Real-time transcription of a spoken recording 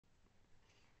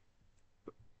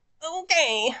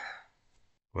Okay.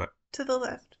 What? To the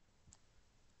left.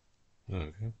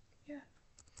 Okay. Yeah.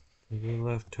 To the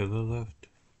left, to the left.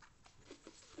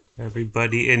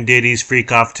 Everybody in Diddy's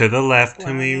freak off to the left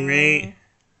to me, right? Wow.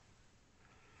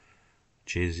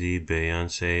 Jay-Z,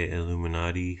 Beyonce,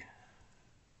 Illuminati,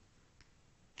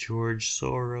 George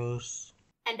Soros.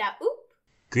 And oop.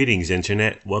 Greetings,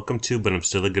 Internet. Welcome to But I'm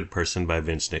Still a Good Person by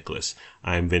Vince Nicholas.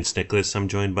 I'm Vince Nicholas. I'm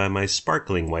joined by my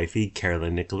sparkling wifey,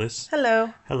 Carolyn Nicholas.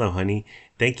 Hello. Hello, honey.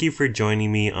 Thank you for joining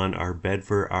me on our Bed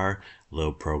for Our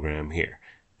Low program here.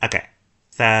 Okay,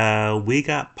 so we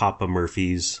got Papa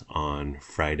Murphy's on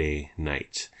Friday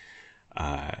night.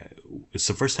 It's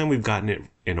the first time we've gotten it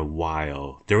in a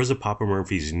while. There was a Papa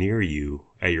Murphy's near you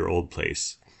at your old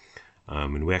place.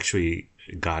 And we actually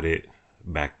got it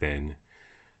back then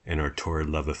in our torrid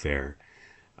love affair.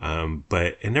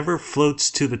 But it never floats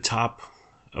to the top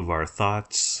of our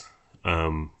thoughts.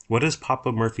 What does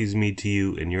Papa Murphy's mean to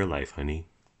you in your life, honey?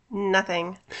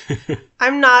 Nothing.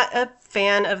 I'm not a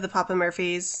fan of the Papa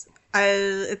Murphy's.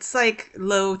 It's like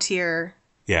low tier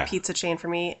Yeah. pizza chain for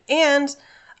me. And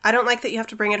I don't like that you have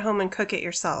to bring it home and cook it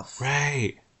yourself.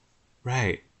 Right.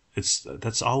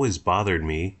 That's always bothered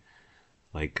me.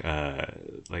 Like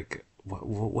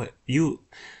what you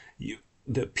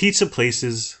the pizza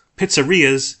places,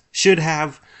 pizzerias should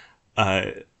have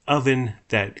a oven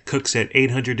that cooks at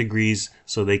 800 degrees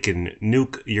so they can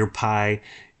nuke your pie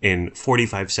in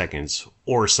 45 seconds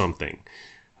or something.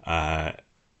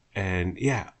 And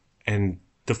yeah, and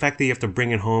the fact that you have to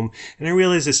bring it home, and I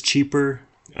realize it's cheaper,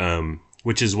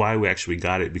 which is why we actually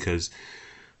got it, because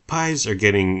pies are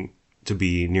getting to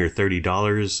be near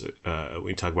 $30.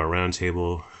 We talk about Round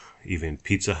Table, even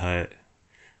Pizza Hut.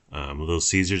 Little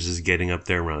Caesars is getting up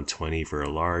there around 20 for a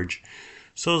large.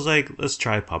 So I was like, let's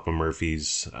try Papa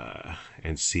Murphy's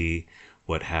and see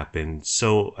what happened.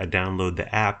 So I download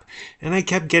the app, and I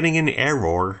kept getting an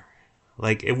error.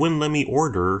 Like, it wouldn't let me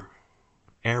order.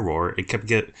 Error. It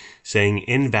kept saying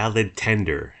invalid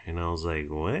tender. And I was like,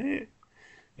 what?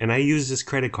 And I use this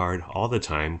credit card all the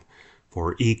time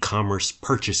for e-commerce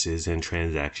purchases and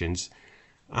transactions.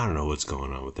 I don't know what's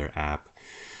going on with their app.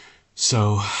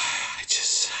 So I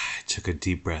took a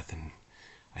deep breath and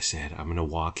I said, I'm going to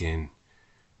walk in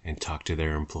and talk to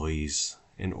their employees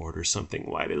and order something.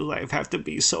 Why does life have to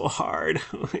be so hard?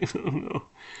 I don't know.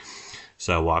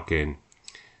 So I walk in.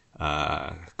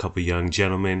 A couple young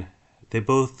gentlemen. They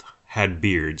both had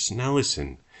beards. Now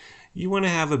listen, you want to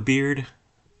have a beard?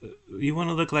 You want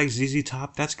to look like ZZ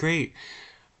Top? That's great.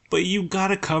 But you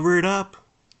gotta cover it up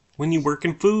when you work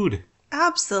in food.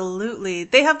 Absolutely.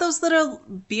 They have those little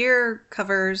beer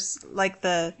covers, like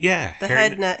the Yeah,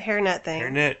 hairnet thing.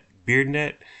 hairnet, beard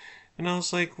net. And I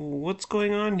was like, what's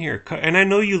going on here? And I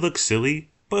know you look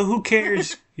silly, but who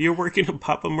cares? You're working at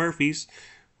Papa Murphy's,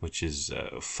 which is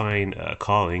a fine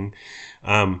calling.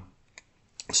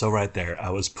 So right there, I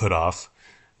was put off.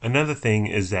 Another thing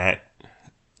is that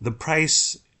the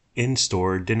price in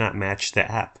store did not match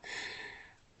the app.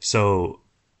 So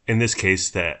in this case,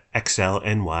 the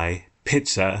XLNY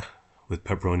pizza with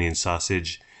pepperoni and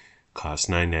sausage costs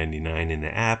 $9.99 in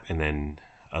the app, and then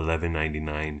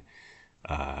 $11.99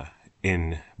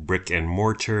 in brick and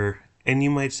mortar. And you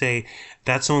might say,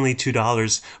 that's only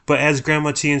 $2. But as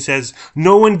Grandma Tian says,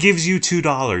 no one gives you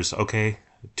 $2, okay?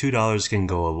 $2 can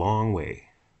go a long way.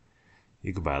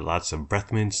 You could buy lots of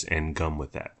breath mints and gum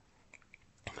with that.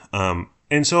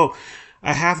 And so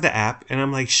I have the app, and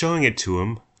I'm like showing it to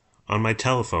him on my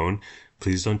telephone.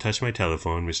 Please don't touch my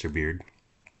telephone, Mr. Beard.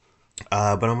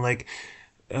 But I'm like,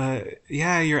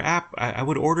 yeah, your app, I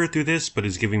would order through this, but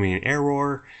it's giving me an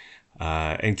error.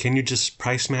 And can you just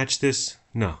price match this?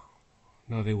 No,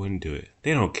 they wouldn't do it.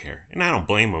 They don't care. And I don't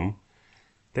blame them.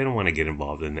 They don't want to get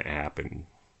involved in the app and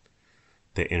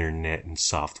the internet and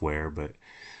software. But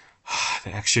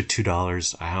the extra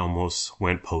 $2, I almost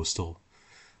went postal.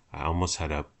 I almost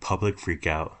had a public freak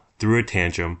out, threw a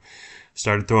tantrum,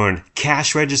 started throwing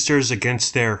cash registers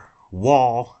against their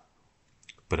wall,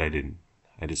 but I didn't.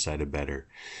 I decided better.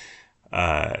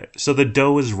 So the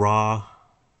dough is raw.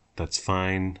 That's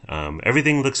fine.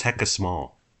 Everything looks hecka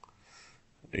small.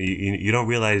 You don't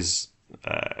realize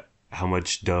how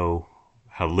much dough,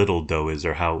 how little dough is,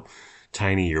 or how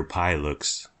tiny your pie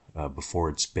looks before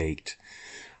it's baked.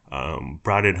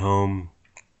 Brought it home.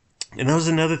 And that was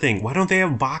another thing. Why don't they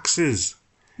have boxes?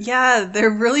 Yeah, they're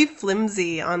really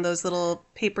flimsy on those little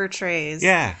paper trays.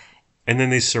 Yeah. And then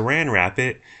they saran wrap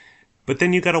it. But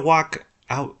then you got to walk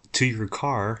out to your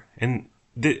car. And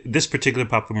this particular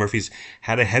Papa Murphy's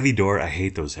had a heavy door. I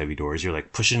hate those heavy doors. You're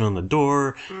like pushing on the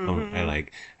door. Mm-hmm.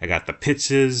 I got the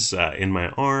pizzas in my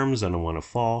arms. I don't want to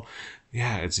fall.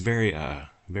 Yeah, it's very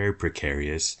very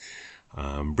precarious.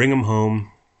 Bring them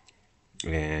home,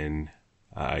 and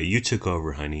you took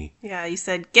over, honey. Yeah, you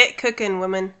said, get cooking,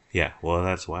 woman. Yeah, well,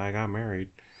 that's why I got married.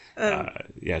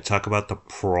 Yeah, talk about the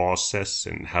process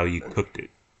and how you cooked it.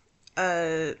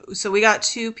 So we got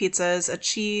two pizzas, a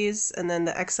cheese, and then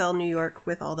the XL New York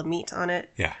with all the meat on it.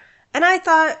 Yeah, And I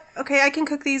thought, okay, I can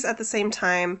cook these at the same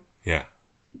time yeah,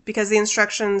 because the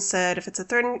instructions said if it's a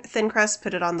thin crust,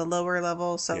 put it on the lower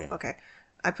level. So, yeah, okay.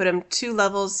 I put them two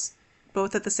levels,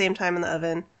 both at the same time in the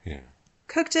oven. yeah,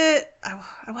 Cooked it.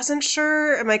 I wasn't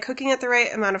sure. Am I cooking it the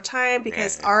right amount of time?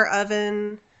 Because yeah, our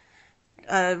oven,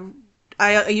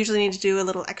 I usually need to do a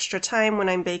little extra time when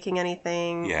I'm baking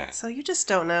anything. yeah, So you just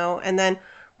don't know. And then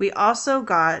we also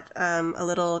got a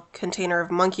little container of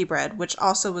monkey bread, which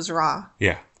also was raw.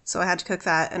 yeah, So I had to cook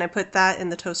that, and I put that in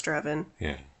the toaster oven.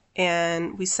 yeah,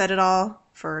 And we set it all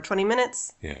for 20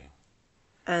 minutes, yeah,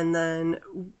 and then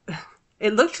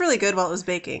it looked really good while it was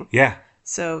baking. yeah.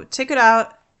 So take it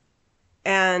out,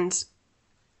 and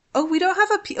oh, we don't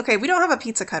have we don't have a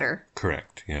pizza cutter.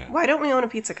 Correct. Yeah. Why don't we own a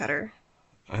pizza cutter?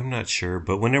 I'm not sure,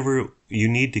 but whenever you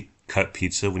need to cut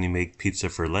pizza when you make pizza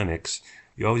for Lennox,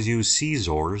 you always use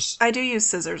Caesars. I do use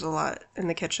scissors a lot in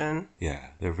the kitchen. Yeah,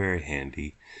 they're very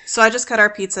handy. So I just cut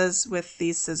our pizzas with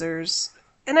these scissors.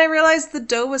 And I realized the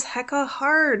dough was hecka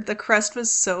hard. The crust was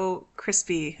so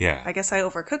crispy. Yeah. I guess I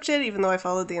overcooked it, even though I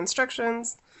followed the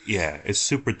instructions. Yeah, it's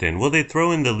super thin. Well, they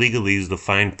throw in the legalese, the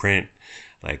fine print,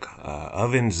 like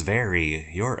ovens vary.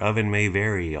 Your oven may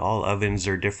vary. All ovens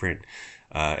are different.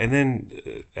 And then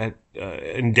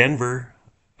in Denver,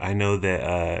 I know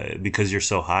that because you're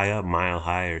so high up, Mile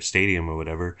High or Stadium or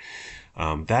whatever,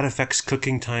 that affects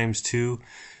cooking times too.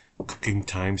 Cooking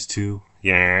times too.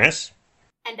 Yes.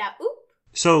 And oop.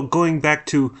 So going back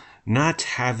to not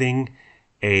having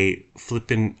a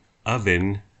flippin'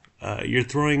 oven, you're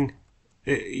throwing,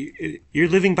 you're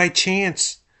living by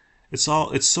chance. It's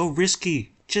so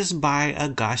risky. Just buy a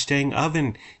gosh dang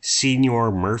oven,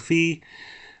 Senior Murphy.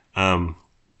 And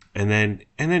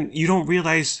then you don't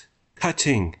realize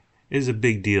cutting is a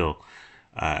big deal.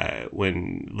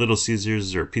 When Little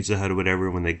Caesars or Pizza Hut or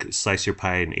whatever, when they slice your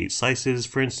pie in 8 slices,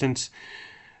 for instance,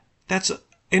 that's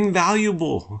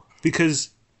invaluable because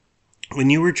when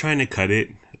you were trying to cut it,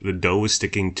 the dough was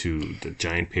sticking to the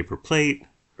giant paper plate.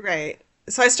 Right.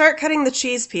 So I start cutting the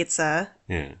cheese pizza,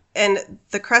 Yeah. and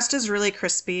the crust is really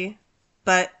crispy,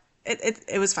 but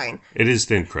it was fine. It is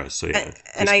thin crust, so yeah.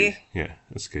 And crispy. Yeah,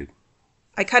 that's good.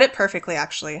 I cut it perfectly,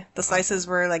 actually. The slices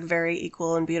were like very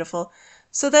equal and beautiful.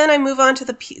 So then I move on to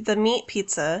the meat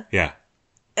pizza, Yeah.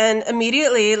 and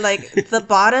immediately, like, the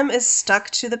bottom is stuck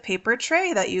to the paper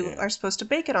tray that you are supposed to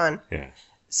bake it on. Yeah.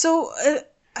 So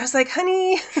I was like,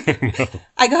 honey, No.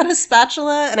 I got a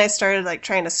spatula, and I started like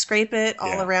trying to scrape it all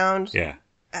Yeah. around. Yeah.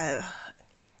 Uh,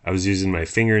 I was using my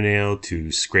fingernail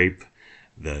to scrape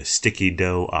the sticky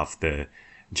dough off the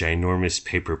ginormous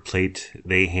paper plate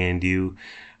they hand you.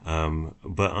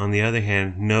 But on the other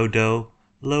hand, no dough,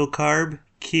 low carb,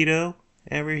 keto.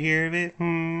 Ever hear of it?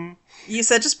 You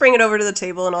said just bring it over to the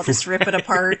table, and I'll just rip it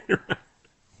apart.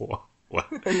 What? What?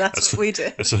 And that's what we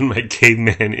did. That's when my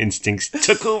caveman instincts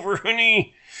took over,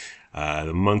 honey.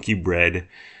 The monkey bread.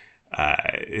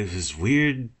 It was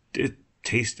weird. It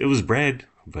was bread,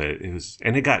 but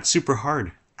it got super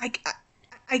hard.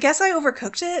 I guess I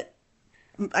overcooked it.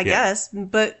 I guess,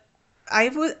 but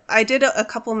I did a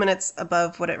couple minutes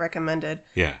above what it recommended.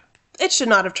 Yeah. It should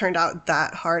not have turned out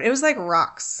that hard. It was like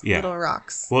rocks, Yeah. little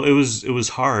rocks. Well, it was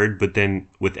hard, but then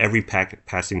with every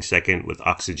passing second, with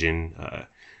oxygen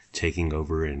taking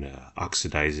over and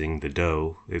oxidizing the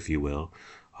dough, if you will.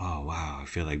 Oh wow, I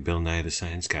feel like Bill Nye the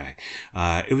Science Guy.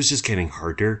 It was just getting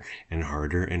harder and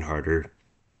harder and harder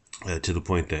to the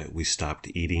point that we stopped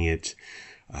eating it.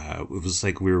 It was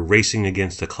like we were racing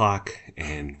against the clock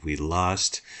and we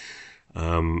lost.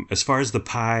 As far as the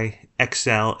pie,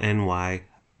 XLNY,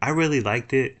 I really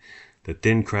liked it. The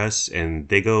thin crust, and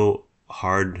they go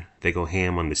hard. They go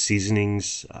ham on the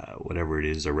seasonings, whatever it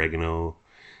is, oregano,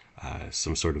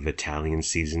 some sort of Italian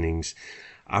seasonings.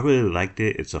 I really liked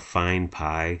it. It's a fine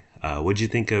pie. What'd you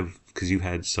think of? Because you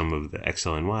had some of the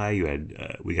XLNY. You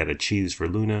had we got a cheese for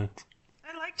Luna.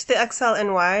 I liked the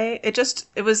XLNY.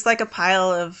 It was like a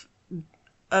pile of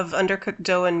undercooked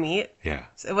dough and meat. Yeah,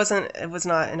 It was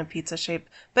not in a pizza shape,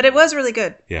 but it was really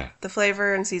good. yeah, The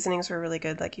flavor and seasonings were really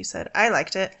good, like you said. I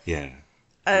liked it. yeah,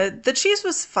 The cheese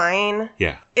was fine.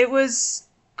 yeah, It was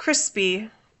crispy.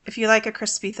 If you like a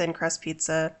crispy thin crust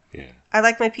pizza, yeah, I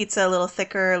like my pizza a little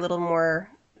thicker, a little more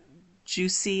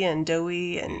juicy and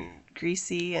doughy and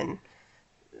greasy,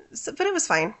 but it was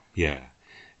fine. yeah.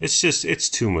 It's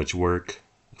too much work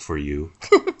for you,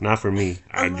 not for me.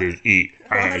 I Unless, just eat.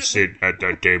 well, I sit at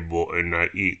the table and I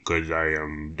eat because I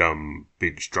am dumb,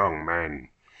 big, strong man.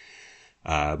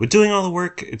 But doing all the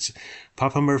work, it's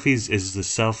Papa Murphy's is the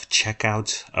self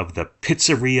checkout of the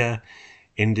pizzeria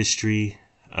industry.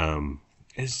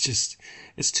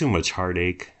 It's too much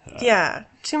heartache. yeah,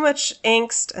 too much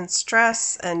angst and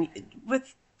stress, and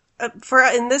with for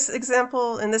in this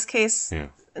example, in this case, Yeah,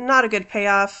 not a good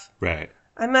payoff. right.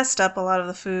 I messed up a lot of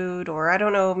the food, or I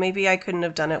don't know, maybe I couldn't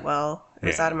have done it well. It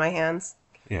was out Yeah, of my hands.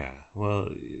 yeah. Well,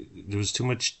 there was too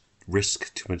much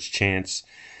risk, too much chance,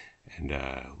 and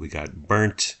we got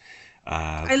burnt.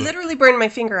 I But literally burned my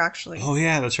finger, actually. oh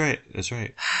yeah, that's right, that's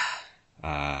right.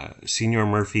 Senior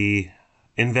Murphy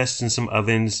invests in some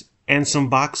ovens and some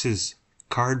boxes,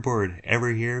 cardboard.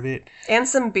 Ever hear of it? And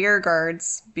some beer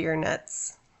guards, beer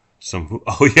nets. Some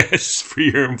oh yes, for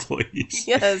your employees.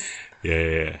 Yes. Yeah,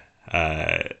 yeah,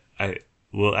 yeah. I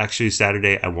well actually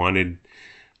Saturday I wanted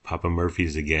Papa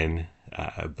Murphy's again,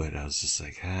 but I was just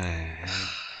like I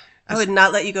would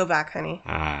not let you go back, honey.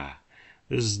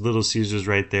 there's Little Caesars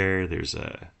right there. There's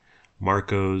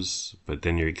Marco's, but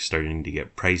then you're starting to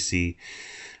get pricey.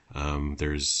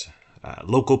 There's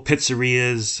local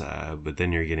pizzerias, but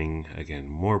then you're getting again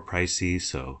more pricey.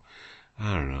 So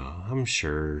I don't know. I'm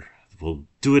sure we'll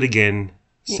do it again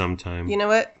sometime. You know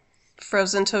what?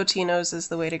 Frozen Totinos is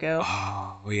the way to go.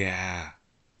 Oh yeah,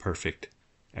 perfect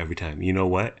every time. You know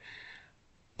what?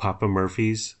 Papa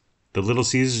Murphy's, the Little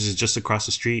Caesars is just across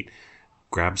the street.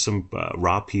 Grab some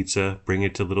raw pizza, bring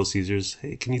it to Little Caesars.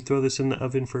 Hey, can you throw this in the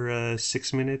oven for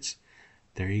 6 minutes?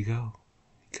 There you go.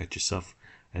 You got yourself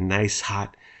a nice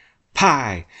hot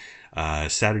pie.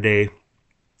 Saturday,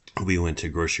 we went to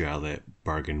Grocery Outlet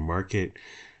Bargain Market.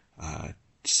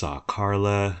 Saw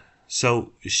Carla.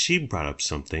 So she brought up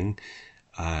something.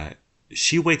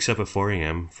 She wakes up at 4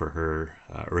 a.m. for her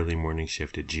early morning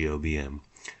shift at GOBM.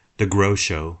 The Grow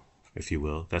Show, if you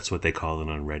will. That's what they call it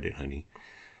on Reddit, honey.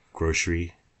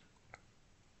 Grocery.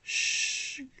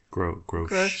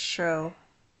 Gross show.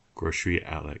 Grocery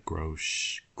Outlet. Grow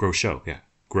Show, yeah.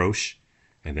 Grosh.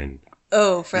 And then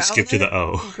Oh, for you skip to outlet? the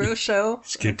O. Gross show?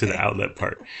 Skip to the Okay. outlet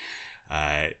part.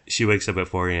 She wakes up at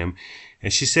 4 a.m.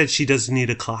 and she said she doesn't need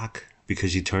a clock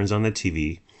because she turns on the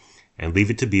TV and Leave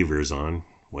It to Beaver's on,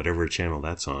 whatever channel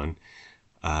that's on.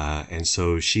 And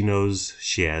so she knows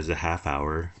she has a half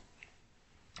hour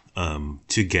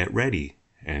to get ready.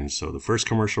 And so the first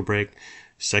commercial break,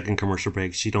 second commercial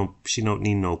break, she don't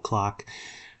need no clock.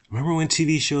 Remember when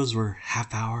TV shows were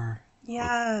half hour?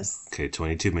 Yes. Okay,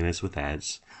 22 minutes with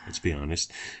ads. Let's be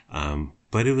honest.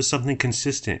 But it was something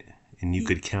consistent, and you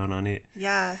could count on it.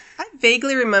 Yeah. I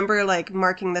vaguely remember like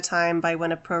marking the time by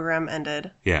when a program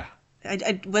ended. Yeah,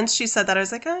 Once she said that, I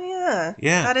was like, oh yeah,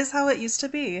 yeah, that is how it used to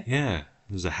be. yeah.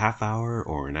 It was a half hour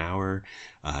or an hour.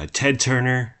 Ted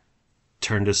Turner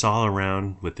turned us all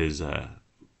around with his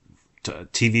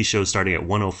TV show starting at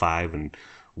 105 and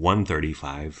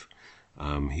 135.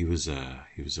 He was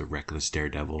a reckless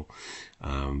daredevil,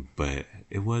 but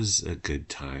it was a good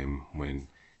time when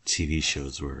TV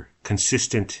shows were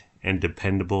consistent and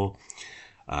dependable.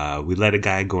 We let a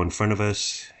guy go in front of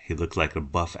us. He looked like a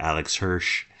buff Alex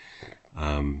Hirsch.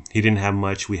 He didn't have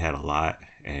much. We had a lot,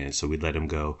 and so we let him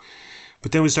go.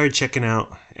 But then we started checking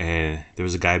out, and there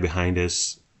was a guy behind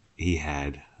us. He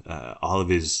had all of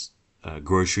his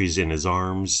groceries in his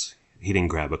arms. He didn't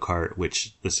grab a cart,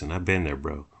 which, listen, I've been there,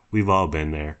 bro. We've all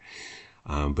been there.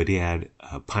 But he had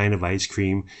a pint of ice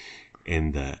cream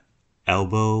in the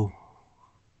elbow.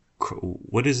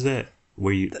 What is that?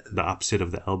 Where you, the opposite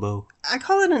of the elbow? I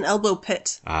call it an elbow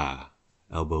pit.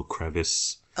 Elbow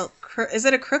crevice. Oh, is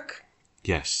it a crook?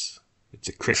 Yes, it's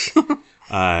a crick.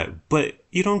 But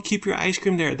you don't keep your ice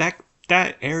cream there.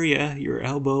 That area, your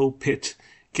elbow pit,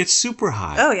 gets super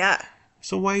hot. Oh yeah.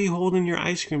 So why are you holding your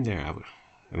ice cream there?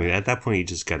 I mean, at that point, you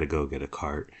just got to go get a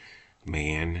cart,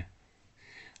 man.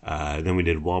 Then we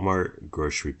did Walmart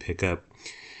grocery pickup.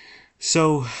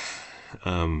 So,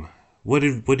 what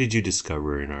did you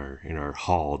discover in our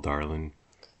haul, darling?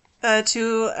 One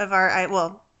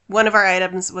of our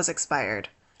items was expired,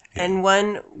 and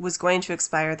one was going to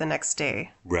expire the next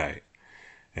day. Right.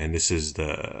 And this is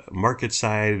the market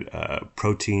side,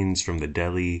 proteins from the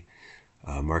deli.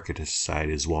 Market side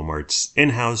is Walmart's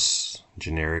in-house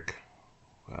generic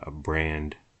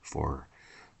brand for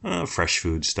fresh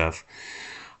food stuff.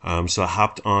 So I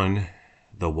hopped on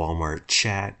the Walmart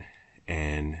chat,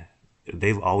 and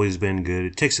they've always been good.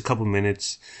 It takes a couple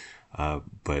minutes,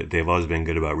 but they've always been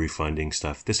good about refunding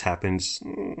stuff. This happens,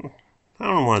 I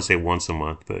don't want to say once a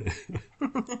month, but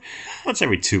once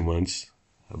every 2 months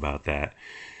about that.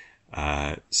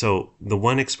 So the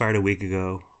one expired a week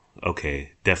ago.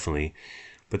 okay, definitely.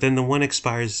 But then the one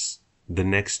expires the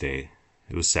next day.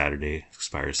 It was Saturday,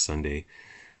 expires Sunday.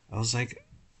 I was like,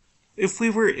 if we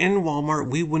were in Walmart,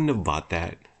 we wouldn't have bought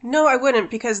that. No, I wouldn't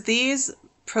because these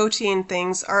protein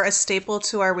things are a staple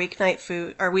to our weeknight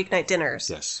food, our weeknight dinners.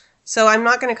 Yes. So I'm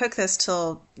not going to cook this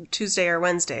till Tuesday or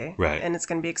Wednesday, Right. and it's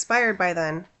going to be expired by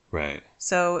then. Right.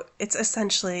 So it's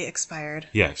essentially expired.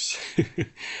 Yes.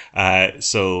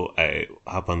 So I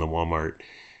hop on the Walmart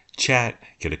chat,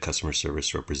 get a customer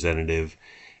service representative,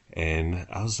 and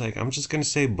I was like, I'm just going to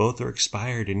say both are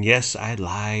expired. And yes, I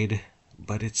lied,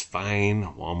 but it's fine.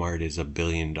 Walmart is $1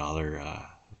 billion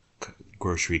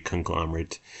grocery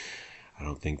conglomerate. I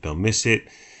don't think they'll miss it.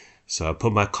 So I put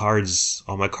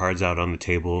all my cards out on the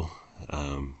table,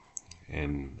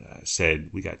 and said,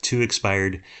 we got 2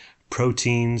 expired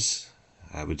proteins.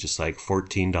 I would just like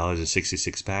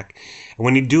 $14.66 back. And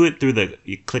when you do it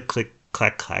you click,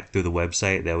 clack, clack through the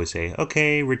website, they always say,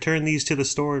 okay, return these to the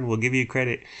store and we'll give you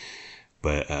credit.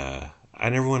 But I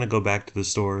never want to go back to the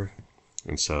store.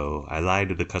 And so I lied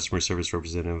to the customer service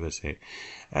representative. I say,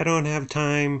 I don't have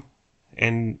time.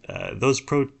 And those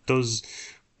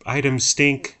items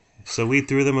stink. So we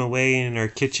threw them away in our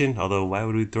kitchen. Although, why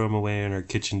would we throw them away in our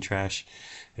kitchen trash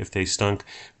if they stunk?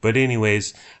 But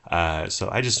anyways, so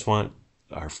I just want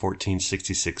our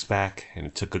 1466 back. And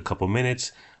it took a couple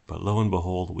minutes. But lo and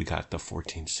behold, we got the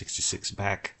 1466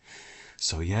 back.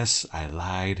 So yes, I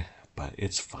lied, but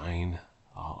it's fine.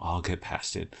 I'll get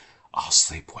past it. I'll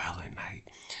sleep well at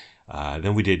night.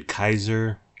 Then we did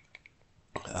Kaiser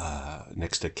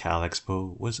next to Cal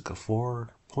Expo. Was it 4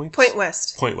 points? Point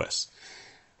West. Point West.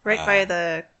 Right by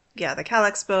the Cal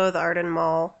Expo, the Arden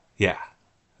Mall. Yeah.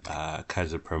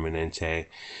 Kaiser Permanente.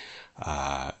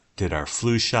 Did our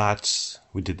flu shots.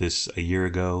 We did this a year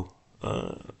ago.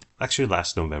 Actually,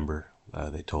 last November,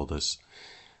 they told us.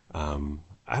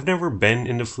 I've never been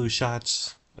into flu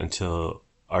shots until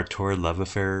our torrid love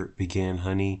affair began,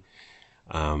 honey.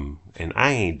 And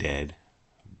I ain't dead,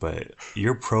 but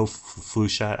you're pro flu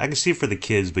shot. I can see it for the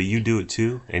kids, but you do it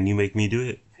too, and you make me do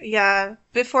it. Yeah,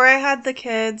 before I had the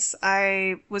kids,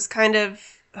 I was kind of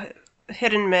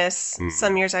hit and miss.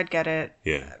 Some years I'd get it.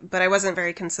 Yeah. But I wasn't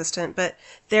very consistent. But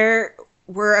there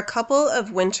were a couple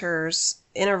of winters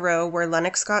in a row where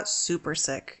Lennox got super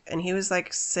sick. And he was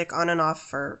like sick on and off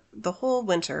for the whole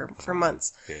winter, for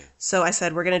months. Yeah. So I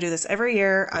said, we're going to do this every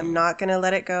year. I'm not going to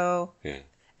let it go. Yeah.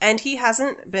 And he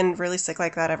hasn't been really sick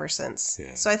like that ever since.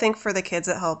 Yeah. So I think for the kids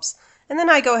it helps. And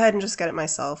then I go ahead and just get it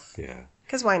myself. Yeah.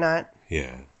 Because why not?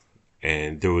 Yeah.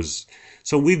 And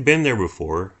so we've been there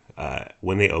before,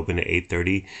 when they open at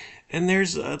 8:30, and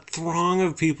there's a throng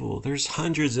of people. There's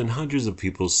hundreds and hundreds of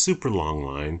people, super long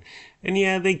line. And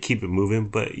yeah, they keep it moving,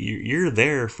 but you're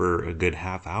there for a good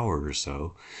half hour or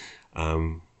so.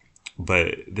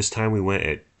 But this time we went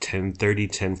at 10:30,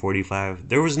 10:45.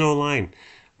 There was no line.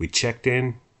 We checked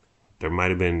in. There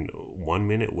might have been 1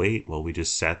 minute wait while we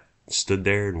just stood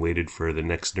there and waited for the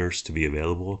next nurse to be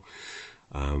available.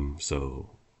 So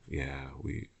yeah,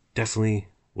 we definitely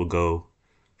will go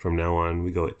from now on.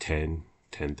 We go at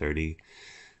 10:30.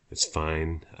 It's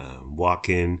fine. Walk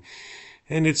in,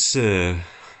 and it's a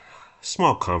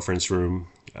small conference room.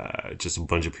 Just a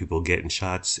bunch of people getting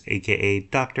shots, aka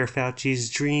Dr. Fauci's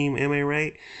dream. Am I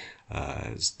right?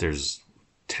 There's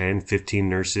 10, 15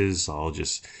 nurses all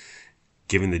just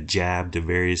giving the jab to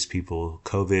various people.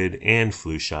 COVID and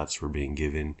flu shots were being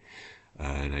given.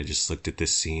 And I just looked at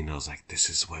this scene. I was like, this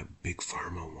is what Big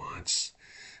Pharma wants.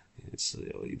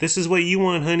 This is what you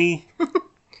want, honey.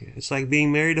 It's like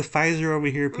being married to Pfizer over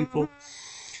here, people.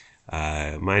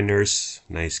 My nurse,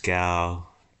 nice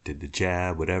gal, did the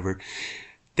jab, whatever.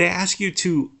 They ask you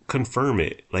to confirm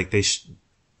it. Like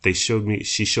she showed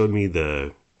me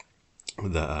the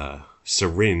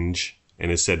syringe,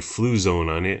 and it said Flu Zone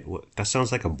on it. That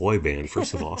sounds like a boy band,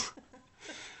 first of all.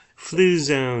 Flu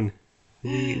Zone.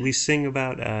 We sing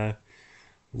about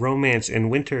romance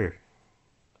and winter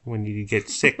when you get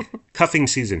sick. Cuffing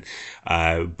season.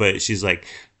 But she's like,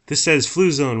 this says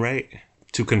Flu Zone, right?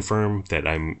 To confirm that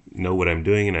I know what I'm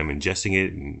doing and I'm ingesting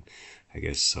it. And I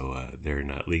guess so they're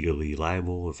not legally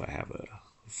liable if I have a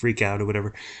freak out or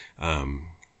whatever.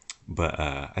 But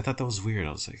I thought that was weird.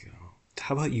 I was like,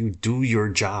 how about you do your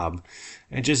job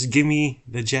and just give me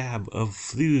the jab of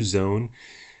Flu Zone?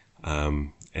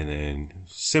 And then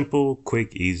simple,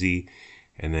 quick, easy.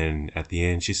 And then at the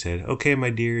end, she said, okay, my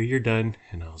dear, you're done.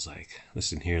 And I was like,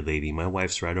 listen here, lady, my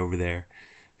wife's right over there.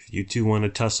 If you two want to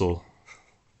tussle,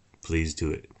 please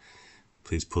do it.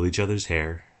 Please pull each other's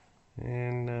hair.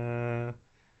 And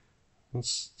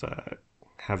let's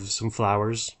have some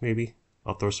flowers, maybe.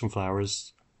 I'll throw some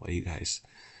flowers while you guys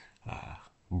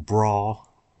brawl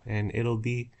and it'll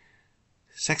be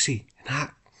sexy and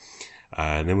hot.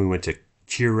 And then we went to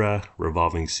Kira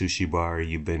Revolving Sushi Bar.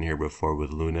 You've been here before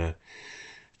with Luna.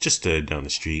 Just down the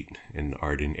street in the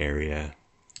Arden area.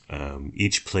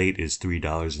 Each plate is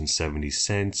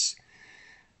 $3.70.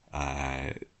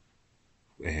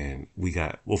 And we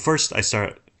got, well, first I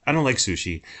don't like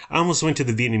sushi. I almost went to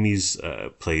the Vietnamese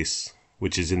place,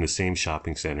 which is in the same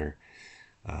shopping center.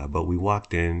 But we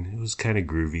walked in. It was kind of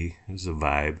groovy. It was a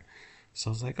vibe. So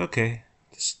I was like, okay,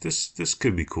 this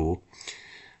could be cool.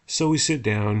 So we sit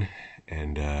down,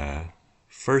 and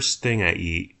first thing I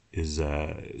eat is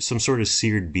some sort of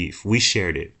seared beef. We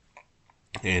shared it,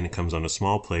 and it comes on a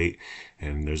small plate,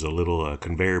 and there's a little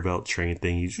conveyor belt train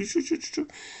thing. You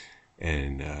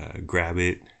and grab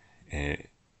it, and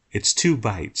it's 2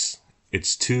 bites.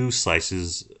 It's 2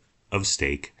 slices of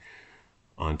steak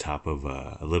on top of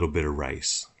a little bit of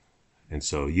rice. And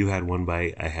so you had 1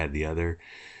 bite, I had the other.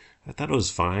 I thought it was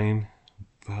fine,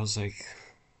 but I was like,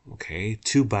 okay,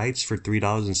 2 bites for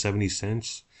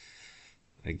 $3.70.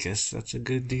 I guess that's a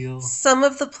good deal. Some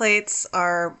of the plates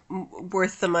are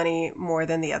worth the money more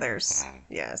than the others.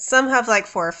 Yeah, some have like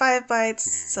 4 or 5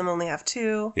 bites. Some only have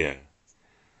 2. Yeah,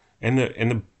 and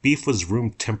the beef was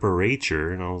room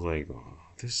temperature, and I was like, oh,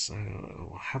 this.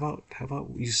 How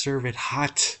about you serve it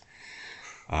hot?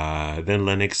 Then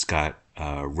Lennox got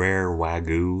a rare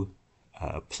Wagyu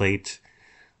plate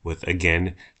with,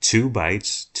 again, 2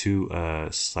 bites, 2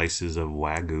 slices of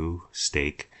Wagyu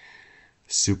steak,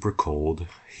 super cold.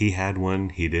 He had one,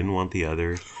 he didn't want the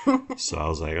other. So I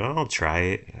was like, oh, I'll try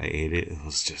it. I ate it. It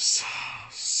was just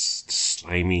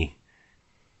slimy,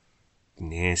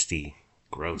 nasty,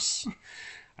 gross.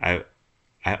 I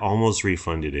almost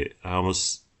refunded it. I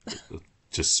almost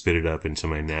just spit it up into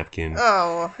my napkin.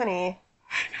 Oh, honey.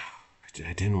 I know.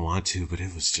 I didn't want to, but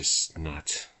it was just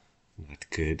not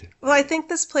good. Well, I think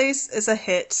this place is a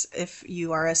hit if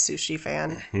you are a sushi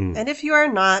fan. And if you are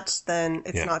not, then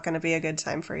it's not going to be a good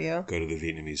time for you. Go to the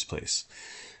Vietnamese place.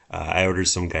 I ordered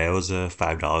some gyoza,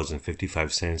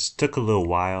 $5.55. Took a little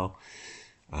while.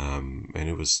 And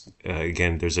it was,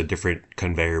 again, there's a different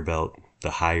conveyor belt,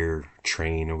 the higher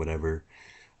train or whatever,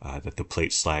 that the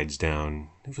plate slides down.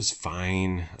 It was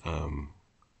fine.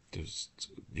 There's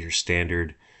your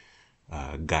standard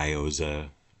gyoza,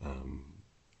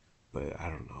 but I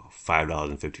don't know,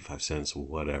 $5.55,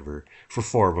 whatever, for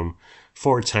 4 of them,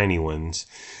 4 tiny ones.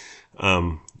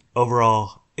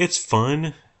 Overall, it's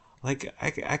fun. Like,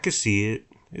 I could see it.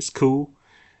 It's cool.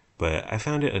 But I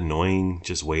found it annoying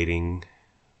just waiting.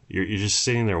 You're just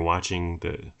sitting there watching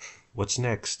what's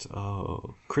next?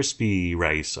 Oh, crispy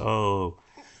rice. Oh,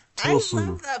 tofu. I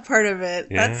love that part of it.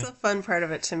 Yeah. That's the fun part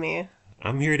of it to me.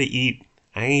 I'm here to eat.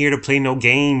 I ain't here to play no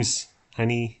games,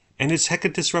 honey. And it's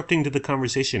hecka disrupting to the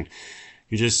conversation.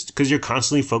 You just, because you're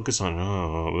constantly focused on,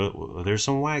 oh, there's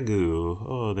some Wagyu.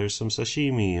 Oh, there's some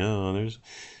sashimi. Oh, there's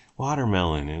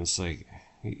watermelon. And it's like,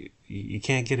 you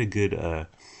can't get a good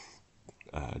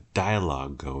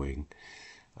dialogue going.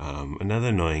 Another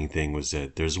annoying thing was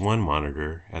that there's one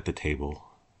monitor at the table.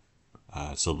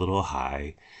 It's a little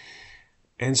high.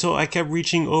 And so I kept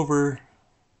reaching over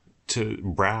to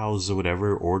browse or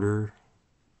whatever, order,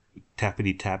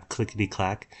 tappity tap, clickety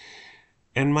clack,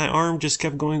 and my arm just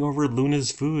kept going over Luna's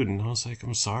food, and I was like,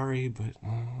 I'm sorry, but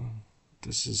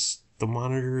the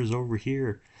monitor is over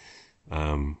here. I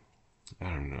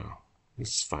don't know.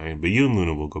 It's fine, but you and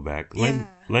Luna will go back. Yeah.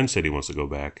 Len said he wants to go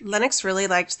back. Lennox really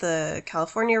liked the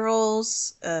California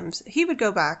rolls. He would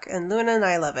go back, and Luna and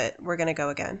I love it. We're going to go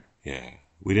again. Yeah.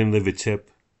 We didn't leave a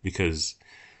tip because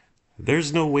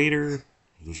there's no waiter.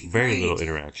 There's very little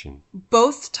interaction.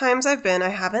 Both times I've been, I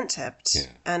haven't tipped. Yeah.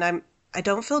 And I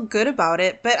don't feel good about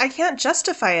it, but I can't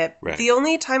justify it. Right. The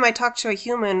only time I talked to a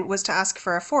human was to ask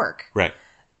for a fork. Right.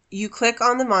 You click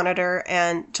on the monitor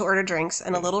and to order drinks,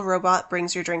 and a little robot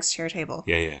brings your drinks to your table.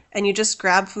 Yeah. And you just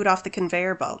grab food off the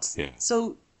conveyor belts. Yeah.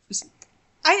 So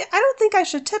I don't think I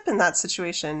should tip in that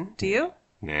situation. Do you?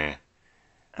 Nah.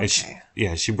 Okay.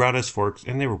 She brought us forks,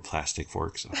 and they were plastic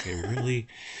forks. Okay, really?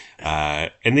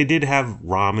 And they did have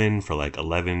ramen for like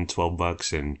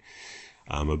 $11-12, and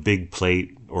a big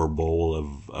plate or bowl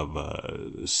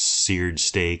of seared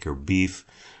steak or beef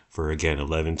for, again,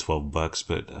 $11-12.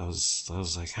 But I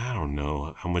was like, I don't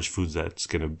know how much food that's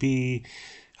gonna be,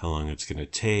 how long it's gonna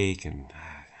take, and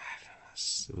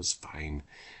it was fine.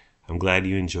 I'm glad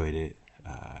you enjoyed it,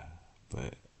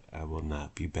 but I will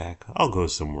not be back. I'll go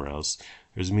somewhere else.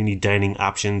 There's many dining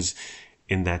options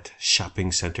in that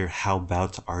shopping center. How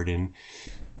about Arden?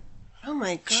 Oh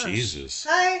my gosh. Jesus.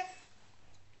 Hi.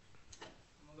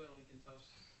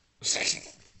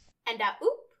 And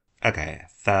oop. Okay,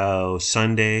 so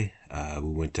Sunday,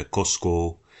 we went to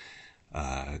Costco.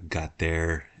 Got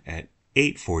there at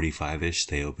 8:45ish.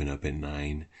 They open up at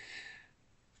 9.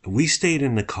 We stayed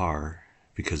in the car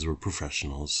because we're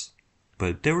professionals,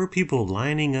 but there were people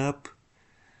lining up,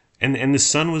 and the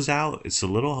sun was out.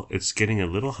 It's getting a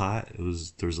little hot.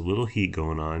 There's a little heat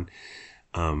going on.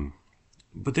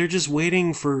 But they're just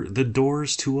waiting for the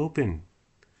doors to open.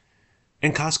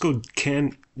 And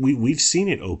Costco we've seen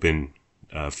it open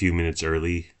a few minutes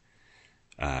early,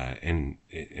 and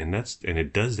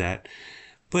it does that.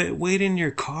 But wait in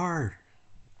your car.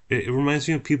 It reminds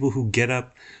me of people who get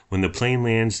up when the plane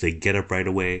lands. They get up right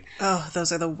away. Oh,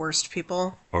 those are the worst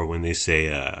people. Or when they say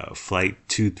flight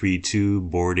 232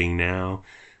 boarding now.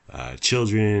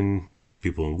 Children,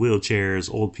 people in wheelchairs,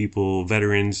 old people,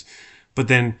 veterans. But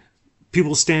then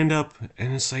people stand up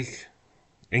and it's like,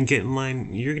 and get in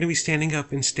line. You're going to be standing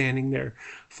up and standing there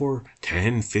for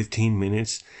 10, 15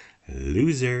 minutes.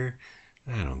 Loser.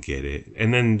 I don't get it.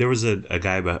 And then there was a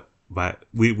guy but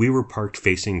we were parked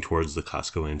facing towards the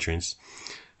Costco entrance.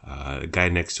 The guy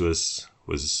next to us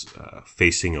was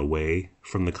facing away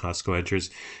from the Costco entrance.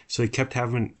 So he kept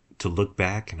having to look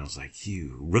back. And I was like,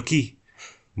 you rookie,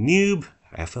 noob.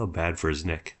 I felt bad for his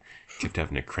neck. Kept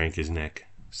having to crank his neck.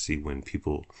 See when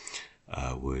people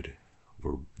were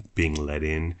being let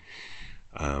in.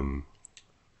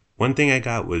 One thing I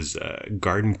got was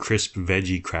Garden Crisp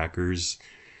veggie crackers.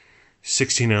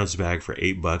 16-ounce bag for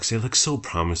 $8. They look so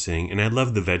promising, and I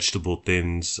love the vegetable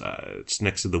thins. It's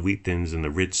next to the wheat thins and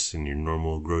the Ritz in your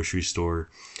normal grocery store.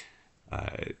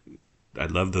 I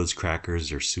love those crackers.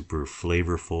 They're super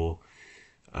flavorful.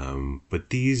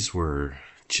 But these were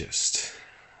just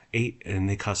and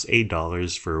they cost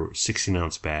 $8 for a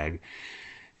 16-ounce bag.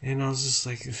 And I was just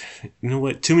like, you know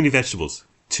what? Too many vegetables.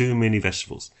 Too many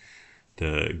vegetables.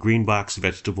 The green box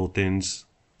vegetable thins.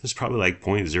 There's probably like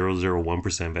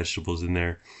 0.001% vegetables in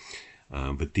there.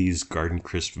 But these Garden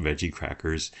Crisp veggie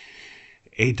crackers,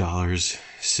 $8,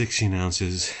 16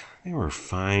 ounces. They were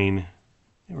fine.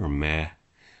 They were meh.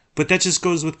 But that just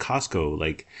goes with Costco.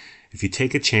 Like, if you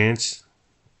take a chance,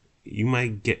 you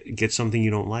might get something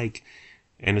you don't like.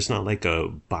 And it's not like a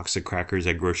box of crackers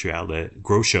at grocery outlet,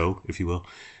 Grosho, if you will,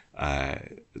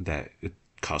 that it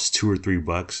costs $2 or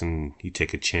 $3 and you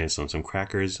take a chance on some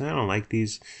crackers. I don't like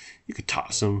these. You could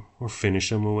toss them or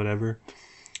finish them or whatever.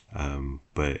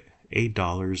 But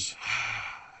 $8,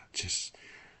 just,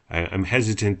 I'm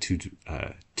hesitant to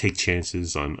take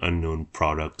chances on unknown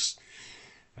products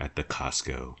at the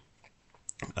Costco.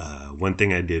 One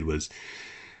thing I did was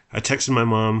I texted my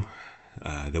mom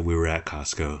that we were at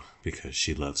Costco because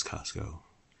she loves Costco.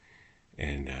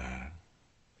 And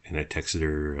I texted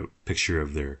her a picture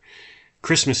of their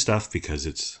Christmas stuff because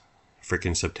it's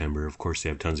frickin' September. Of course, they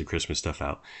have tons of Christmas stuff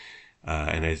out.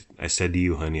 And I said to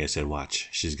you, honey, I said, watch,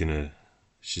 she's gonna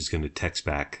text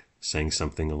back saying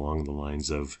something along the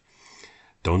lines of,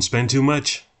 don't spend too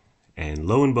much. And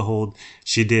lo and behold,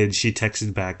 she did. She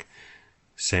texted back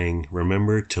saying,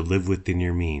 remember to live within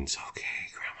your means. Okay,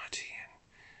 Grandma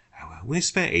Tian. We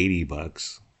spent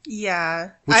 $80.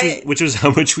 Yeah. Which was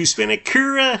how much we spent at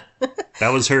Kura. That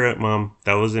was her, Mom.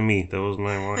 That wasn't me. That was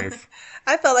my wife.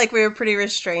 I felt like we were pretty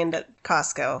restrained at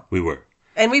Costco. We were.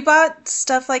 And we bought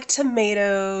stuff like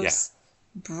tomatoes,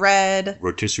 bread.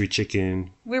 Rotisserie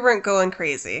chicken. We weren't going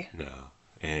crazy. No.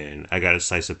 And I got a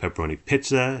slice of pepperoni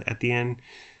pizza at the end.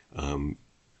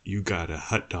 You got a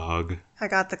hot dog. I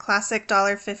got the classic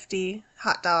 $1.50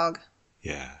 hot dog.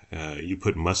 Yeah. You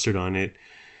put mustard on it.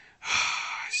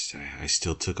 I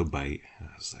still took a bite. I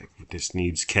was like, this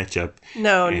needs ketchup.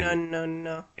 No.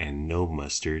 And no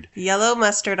mustard. Yellow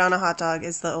mustard on a hot dog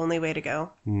is the only way to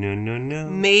go. No.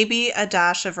 Maybe a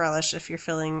dash of relish if you're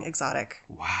feeling exotic.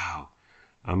 Wow.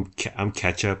 I'm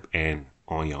ketchup and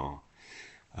onion.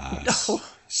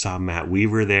 Saw Matt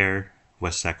Weaver there,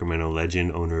 West Sacramento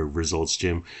legend, owner of Results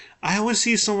Gym. I always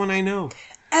see someone I know.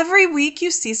 Every week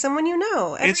you see someone you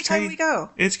know. Every time we go.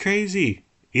 It's crazy.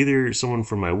 Either someone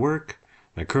from my work,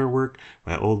 my current work,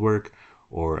 my old work,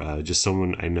 or just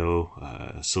someone I know,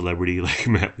 a celebrity like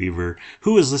Matt Weaver,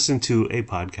 who has listened to a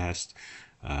podcast,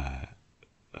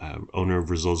 owner of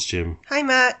Results Gym. Hi,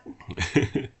 Matt.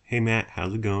 Hey, Matt,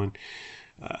 how's it going?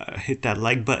 Hit that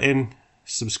like button,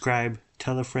 subscribe,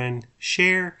 tell a friend,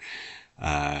 share.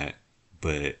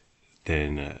 But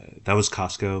then that was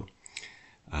Costco.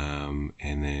 And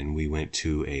then we went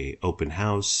to a open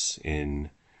house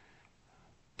in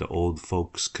the old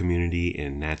folks community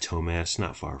in Natomas,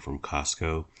 not far from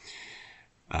Costco.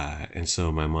 And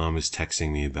so my mom is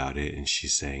texting me about it, and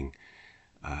she's saying,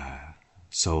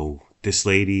 so this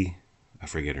lady, I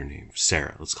forget her name,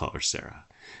 Sarah, let's call her Sarah.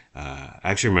 I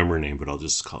actually remember her name, but I'll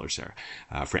just call her Sarah.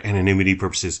 For anonymity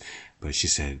purposes, But she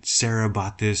said Sarah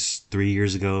bought this 3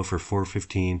 years ago for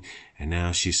 $4.15, and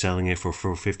now she's selling it for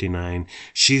 $4.59.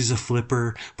 She's a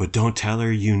flipper, but don't tell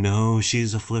her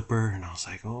she's a flipper. And I was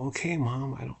like, oh, okay,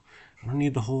 Mom. I don't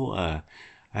need the whole.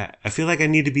 I feel like I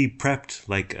need to be prepped,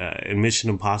 like in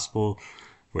Mission Impossible,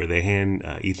 where they hand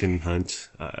Ethan Hunt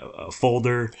a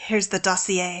folder Here's the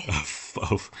dossier.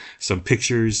 of some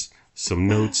pictures, some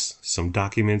notes, some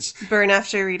documents, Burn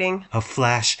after reading. a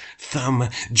flash thumb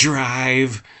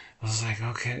drive. I was like,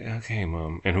 okay,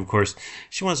 Mom. And of course,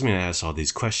 she wants me to ask all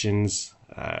these questions.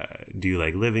 Do you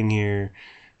like living here?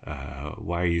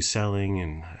 Why are you selling?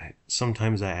 And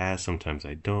sometimes I ask, sometimes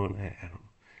I don't. I don't.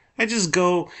 I just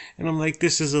go and I'm like,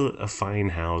 this is a fine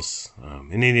house.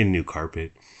 And they need a new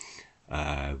carpet.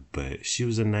 But she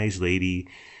was a nice lady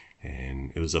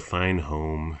and it was a fine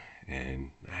home. And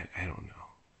I don't know.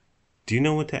 Do you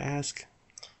know what to ask?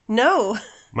 No.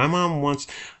 My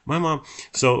mom,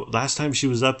 so last time she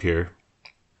was up here,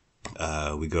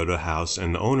 we go to a house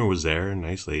and the owner was there, a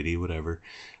nice lady, whatever.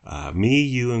 Me,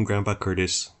 you, and Grandpa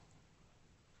Curtis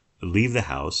leave the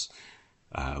house.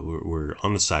 We're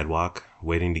on the sidewalk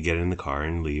waiting to get in the car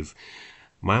and leave.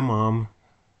 My mom,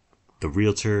 the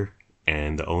realtor,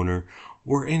 and the owner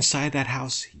were inside that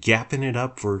house yapping it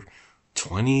up for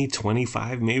 20,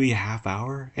 25, maybe a half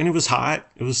hour. And it was hot.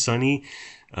 It was sunny.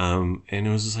 And it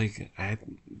was just like,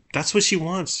 that's what she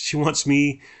wants. She wants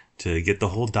me to get the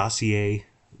whole dossier,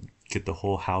 get the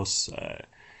whole house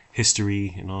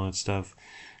history and all that stuff.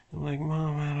 I'm like,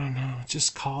 Mom, I don't know.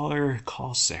 Just call her,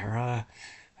 call Sarah,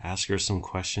 ask her some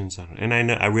questions. And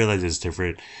I realize it's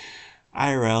different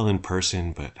IRL in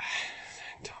person, but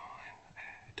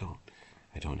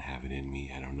I don't have it in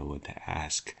me. I don't know what to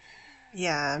ask.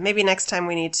 Yeah, maybe next time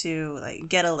we need to like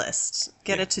get a list,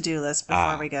 get a to-do list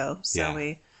before we go, so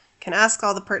we can ask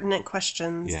all the pertinent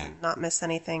questions and not miss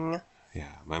anything.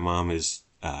 Yeah, my mom is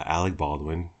Alec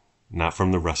Baldwin, not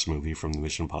from the Rust movie, from the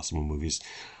Mission Impossible movies.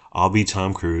 I'll be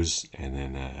Tom Cruise, and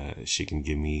then she can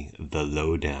give me the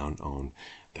lowdown on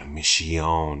the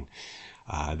mission.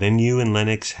 Then you and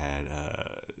Lennox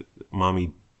had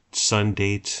mommy-son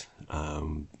date.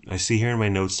 I see here in my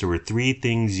notes there were 3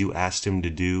 things you asked him to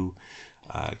do.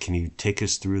 Can you take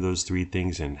us through those 3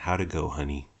 things and how to go,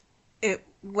 honey? It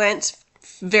went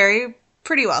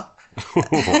pretty well.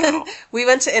 Wow. We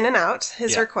went to In-N-Out,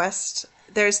 his request.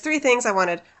 There's 3 things I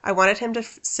wanted. I wanted him to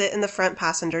sit in the front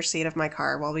passenger seat of my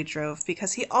car while we drove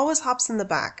because he always hops in the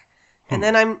back. And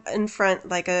then I'm in front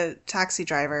like a taxi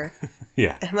driver.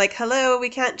 Yeah. I'm like, hello, we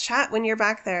can't chat when you're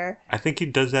back there. I think he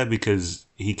does that because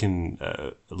he can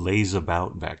laze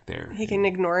about back there. He can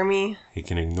ignore me. He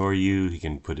can ignore you. He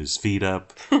can put his feet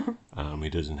up. He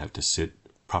doesn't have to sit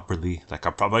properly like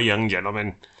a proper young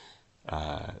gentleman.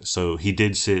 So he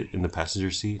did sit in the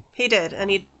passenger seat. He did,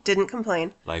 and he didn't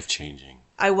complain. Life-changing.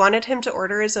 I wanted him to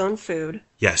order his own food.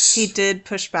 Yes. He did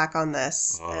push back on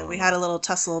this. We had a little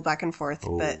tussle back and forth,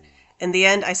 but in the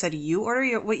end, I said, you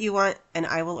order what you want, and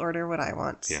I will order what I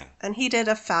want. Yeah. And he did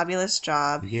a fabulous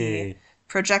job. Yay. He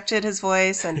projected his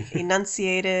voice and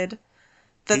enunciated.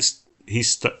 He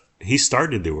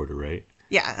started the order, right?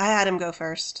 Yeah, I had him go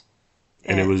first.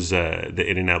 And it was the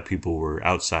In-N-Out people were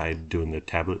outside doing the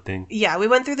tablet thing? Yeah, we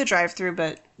went through the drive-thru,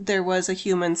 but there was a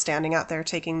human standing out there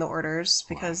taking the orders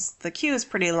because the queue is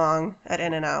pretty long at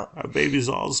In-N-Out. Our baby's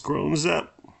all grown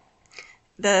up.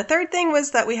 The third thing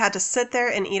was that we had to sit there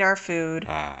and eat our food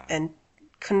and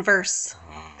converse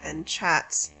and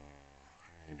chat.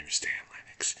 I understand,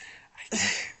 Lennox. I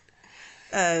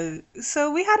can't.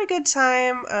 So we had a good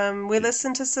time. We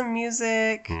listened to some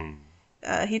music.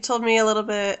 He told me a little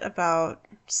bit about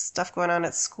stuff going on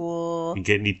at school. You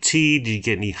get any tea? Did you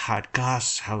get any hot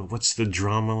goss? What's the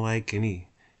drama like? Did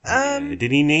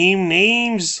he name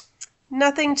names?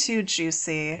 Nothing too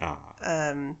juicy.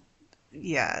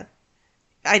 Yeah.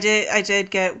 I did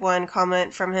get one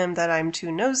comment from him that I'm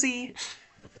too nosy.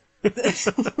 He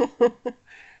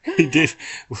did.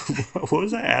 What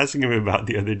was I asking him about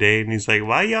the other day? And he's like,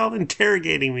 why y'all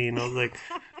interrogating me? And I was like,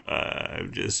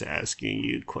 I'm just asking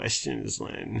you questions,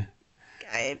 Len.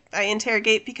 I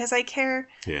interrogate because I care.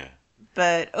 Yeah.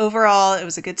 But overall, it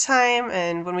was a good time.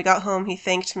 And when we got home, he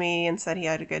thanked me and said he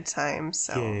had a good time.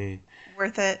 So, Yay.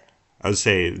 Worth it. I would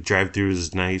say drive-through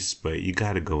is nice, but you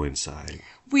got to go inside.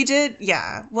 We did,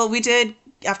 yeah. Well, we did.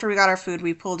 After we got our food,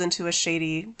 we pulled into a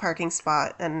shady parking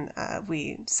spot and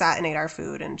we sat and ate our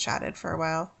food and chatted for a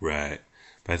while. Right.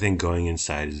 But I think going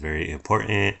inside is very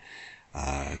important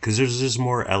because there's just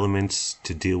more elements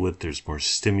to deal with. There's more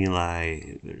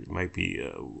stimuli. There might be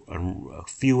a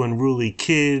few unruly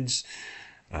kids.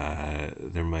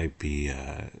 There might be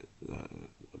a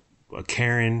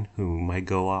Karen who might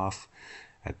go off.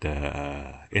 at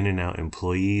the In-N-Out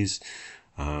employees.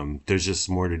 There's just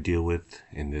more to deal with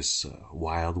in this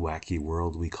wild, wacky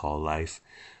world we call life.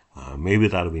 Maybe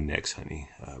that'll be next, honey.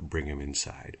 Bring him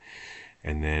inside.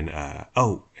 And then,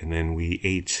 and then we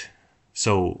ate.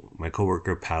 So my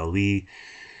coworker, Pao Lee,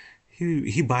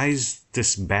 he buys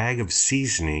this bag of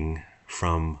seasoning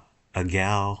from a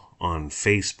gal on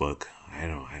Facebook. I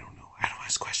don't know. I don't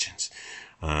ask questions.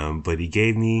 But he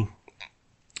gave me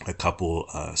a couple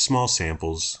small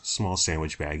samples, small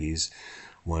sandwich baggies,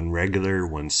 one regular,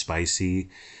 one spicy.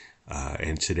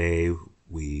 And today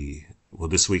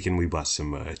this weekend we bought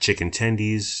some chicken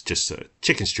tendies, just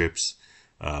chicken strips,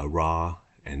 raw.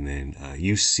 And then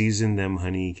you seasoned them,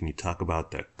 honey. Can you talk about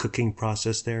the cooking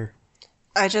process there?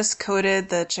 I just coated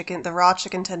the raw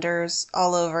chicken tenders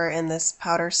all over in this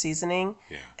powder seasoning.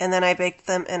 Yeah. And then I baked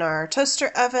them in our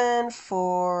toaster oven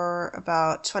for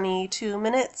about 22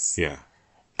 minutes. Yeah.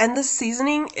 And the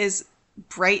seasoning is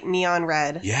bright neon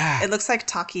red. Yeah. It looks like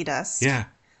Taki dust. Yeah.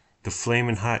 The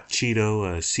flaming hot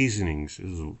Cheeto seasonings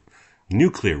is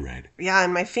nuclear red. Yeah,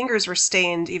 and my fingers were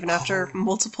stained even after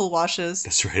multiple washes.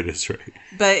 That's right. That's right.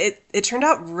 But it turned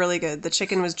out really good. The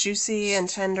chicken was juicy and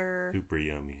tender. Super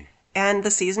yummy. And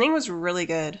the seasoning was really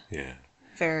good. Yeah.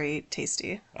 Very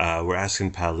tasty. We're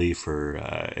asking Pali for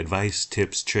advice,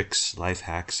 tips, tricks, life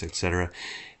hacks, etc.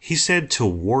 He said to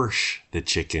wash the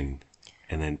chicken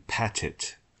and then pat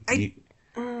it.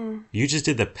 You just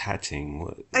did the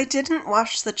patting. I didn't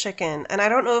wash the chicken, and I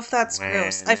don't know if that's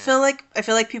gross. I feel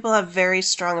like people have very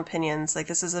strong opinions. Like,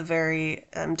 this is a very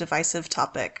divisive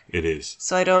topic. It is.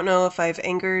 So I don't know if I've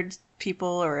angered people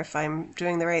or if I'm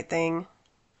doing the right thing.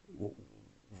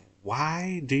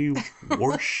 Why do you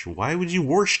wash? Why would you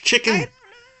wash chicken?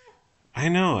 I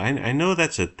know. I know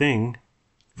that's a thing,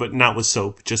 but not with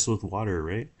soap, just with water,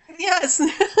 right? Yes.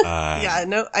 Yeah.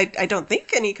 No, I don't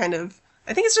think any kind of.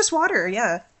 I think it's just water.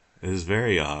 Yeah. It was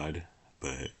very odd,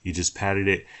 but you just patted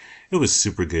it. It was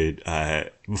super good.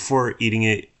 Before eating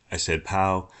it, I said,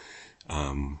 "Pow,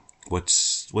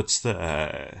 what's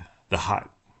the hot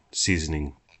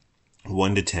seasoning?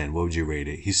 1 to 10. What would you rate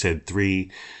it?" He said 3.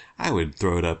 I would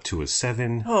throw it up to a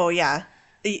 7. Oh yeah,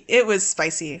 it was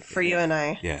spicy for you and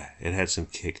I. Yeah, it had some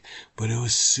kick, but it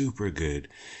was super good.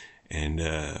 And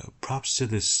props to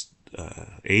this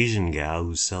Asian gal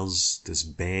who sells this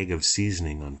bag of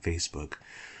seasoning on Facebook.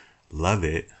 Love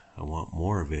it. I want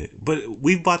more of it. But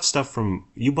we've bought stuff from...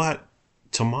 You bought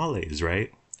tamales,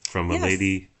 right? From a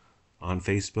lady on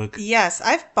Facebook? Yes,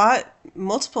 I've bought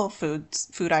multiple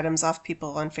food items off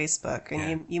people on Facebook.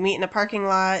 And you meet in a parking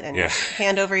lot and you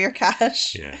hand over your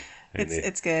cash. Yeah.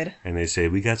 It's good. And they say,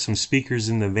 we got some speakers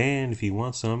in the van if you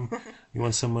want some. You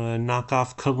want some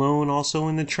knockoff cologne also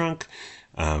in the trunk?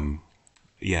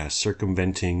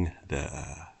 Circumventing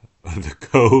the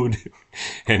code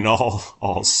and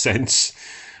all sense,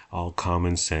 all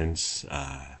common sense.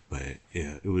 But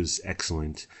yeah, it was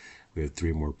excellent. We have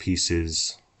 3 more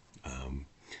pieces.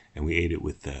 And we ate it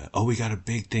with we got a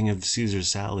big thing of Caesar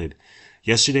salad.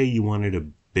 Yesterday you wanted a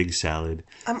big salad.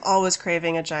 I'm always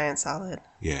craving a giant salad.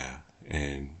 Yeah,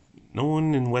 and no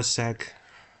one in West Sac,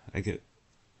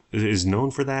 is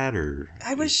known for that, or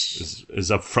I wish is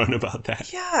upfront about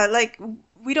that. Yeah, like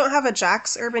we don't have a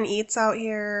Jack's Urban Eats out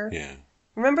here. Yeah.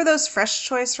 Remember those Fresh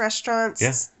Choice restaurants?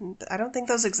 Yeah. I don't think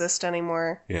those exist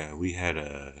anymore. Yeah, we had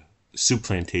a soup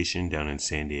plantation down in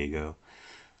San Diego.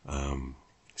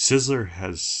 Sizzler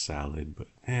has salad, but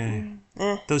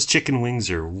those chicken wings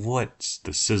are what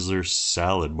the Sizzler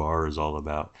salad bar is all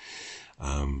about.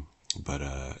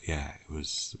 It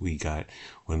was. We got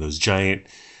one of those giant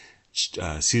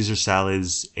Caesar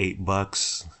salads,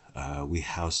 $8. We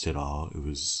housed it all. It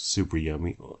was super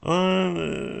yummy.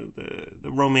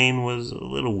 The romaine was a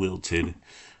little wilted,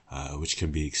 which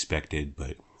can be expected,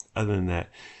 but other than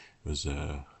that, it was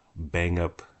a bang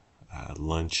up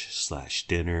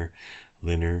lunch/dinner.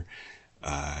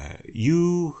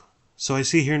 So I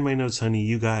see here in my notes, honey,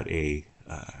 you got a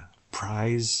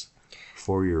prize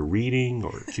for your reading,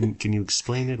 or can you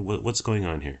explain it? What's going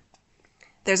on here?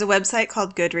 There's a website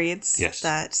called Goodreads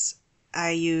that I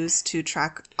use to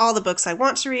track all the books I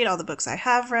want to read, all the books I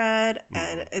have read,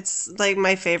 and it's like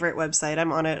my favorite website.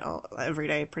 I'm on it every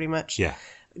day, pretty much. Yeah.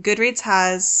 Goodreads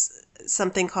has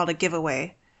something called a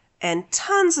giveaway, and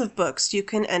tons of books you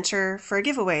can enter for a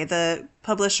giveaway. The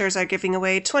publishers are giving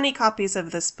away 20 copies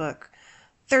of this book,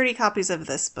 30 copies of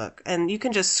this book, and you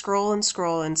can just scroll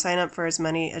and sign up for as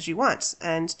many as you want.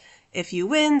 And if you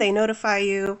win, they notify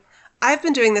you. I've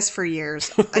been doing this for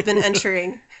years. I've been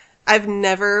entering. I've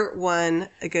never won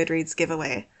a Goodreads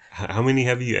giveaway. How many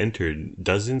have you entered?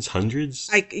 Dozens? Hundreds?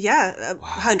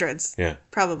 Hundreds. Yeah.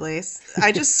 Probably.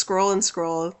 I just scroll,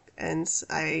 and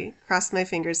I crossed my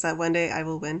fingers that one day I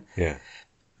will win. Yeah.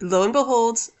 Lo and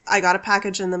behold, I got a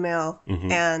package in the mail,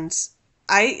 Mm-hmm. and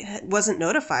I wasn't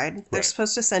notified. They're Right.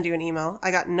 supposed to send you an email.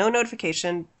 I got no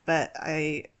notification, but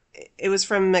it was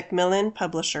from Macmillan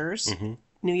Publishers, Mm-hmm.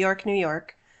 New York, New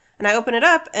York. And I open it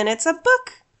up, and it's a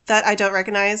book that I don't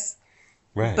recognize.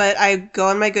 Right. But I go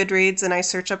on my Goodreads, and I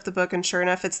search up the book, and sure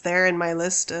enough, it's there in my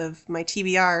list of my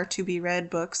TBR, to be read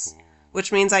books,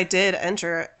 which means I did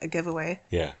enter a giveaway.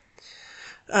 Yeah.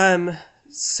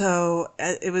 So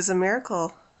it was a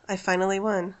miracle. I finally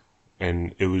won.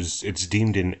 And it's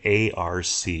deemed an ARC.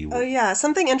 Oh yeah,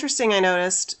 something interesting I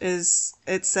noticed is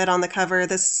it said on the cover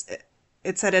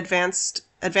it said advanced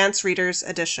readers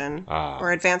edition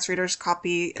or advanced readers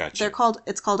copy. Gotcha.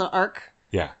 It's called an ARC.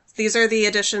 Yeah. These are the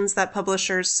editions that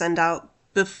publishers send out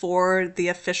before the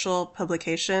official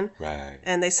publication. Right.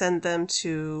 And they send them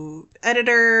to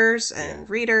editors and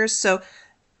readers. So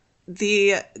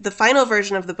the final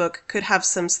version of the book could have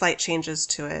some slight changes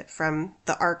to it from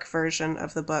the ARC version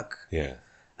of the book. Yeah.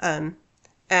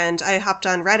 And I hopped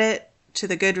on Reddit to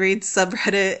the Goodreads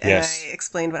subreddit and Yes. I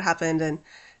explained what happened.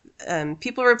 And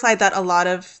people replied that a lot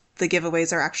of the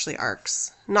giveaways are actually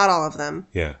ARCs. Not all of them,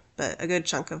 Yeah. but a good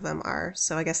chunk of them are.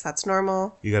 So I guess that's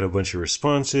normal. You got a bunch of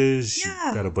responses. Yeah.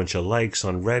 You got a bunch of likes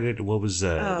on Reddit. What was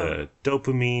the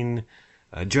dopamine?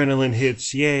 Adrenaline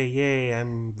hits. Yay, yay,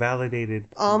 I'm validated.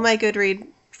 All my Goodread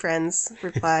friends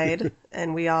replied,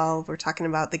 and we all were talking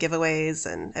about the giveaways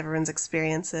and everyone's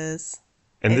experiences.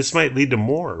 And this might lead to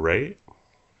more, right?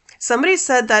 Somebody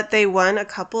said that they won a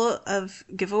couple of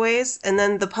giveaways, and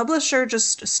then the publisher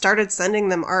just started sending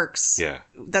them ARCs Yeah.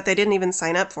 that they didn't even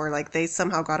sign up for. Like, they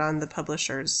somehow got on the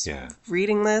publisher's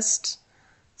reading list.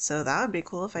 So that would be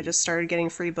cool if I just started getting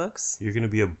free books. You're going to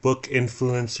be a book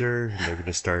influencer, and they're going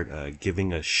to start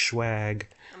giving us swag.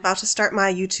 I'm about to start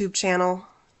my YouTube channel.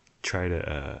 Try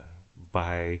to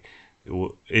buy.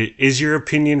 Is your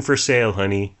opinion for sale,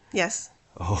 honey? Yes.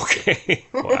 Okay.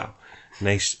 Wow.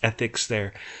 Nice ethics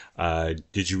there.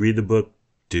 Did you read the book?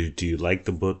 Do you like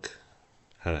the book?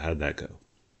 How'd that go?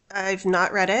 I've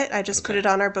not read it. I just put it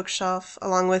on our bookshelf,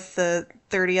 along with the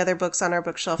 30 other books on our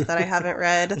bookshelf that I haven't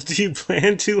read. Do you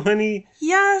plan to, honey?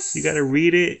 Yes. You gotta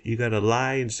read it. You gotta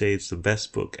lie and say it's the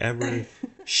best book ever.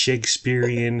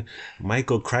 Shakespearean.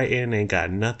 Michael Crichton ain't got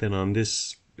nothing on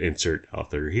this. Insert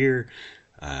author here.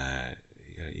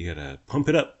 You gotta pump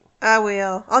it up. I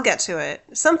will. I'll get to it.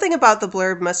 Something about the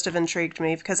blurb must have intrigued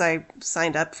me because I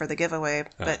signed up for the giveaway.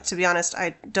 But to be honest,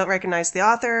 I don't recognize the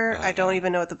author. I don't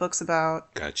even know what the book's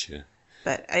about. Gotcha.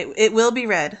 But it will be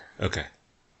read. Okay.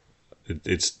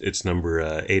 It's number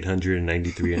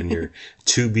 893 on your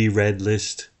to be read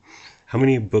list. How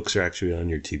many books are actually on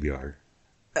your TBR?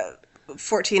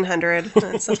 1,400.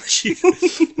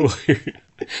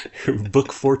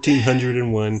 Book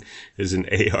 1401 is an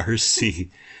ARC.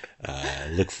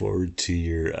 Look forward to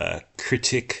your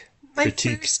critique.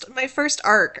 My first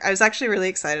arc. I was actually really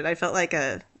excited. I felt like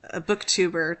a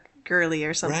booktuber girly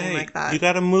or something like that. You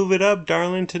got to move it up,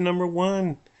 darling, to number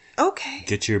 1. Okay.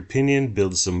 Get your opinion,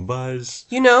 build some buzz.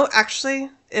 You know,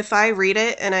 actually, if I read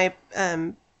it and I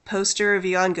post a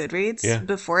review on Goodreads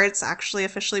before it's actually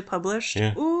officially published,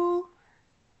 ooh,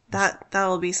 that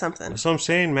will be something. That's what I'm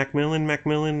saying.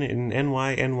 Macmillan, and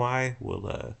NY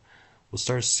will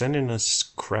start sending us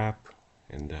crap,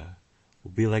 and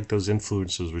we'll be like those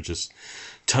influencers with just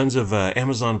tons of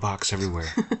Amazon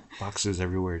boxes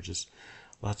everywhere, just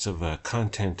lots of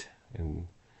content and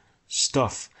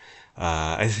stuff.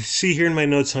 I see here in my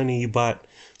notes, honey, you bought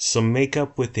some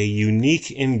makeup with a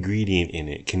unique ingredient in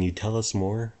it. Can you tell us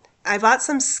more? I bought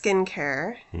some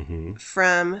skincare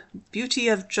from Beauty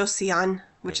of Joseon,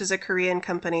 which is a Korean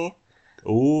company.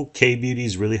 Oh,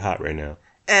 K-Beauty's really hot right now.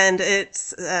 And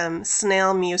it's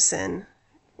snail mucin,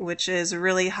 which is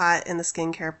really hot in the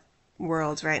skincare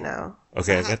world right now.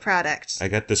 Okay, it's a hot product. I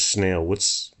got the snail.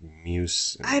 What's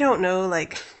muse? I don't know,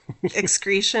 like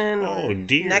excretion or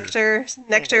dear. nectar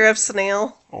of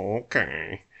snail.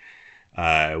 Okay.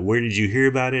 Where did you hear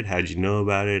about it? How did you know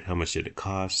about it? How much did it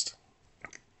cost?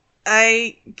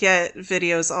 I get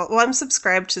videos. I'm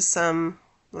subscribed to some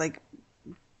like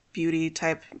beauty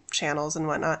type channels and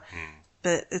whatnot,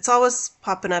 but it's always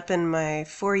popping up in my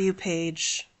For You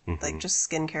page, like just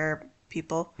skincare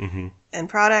people and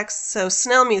products. So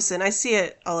snail mucin, I see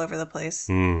it all over the place.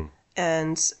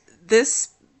 And this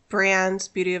brand,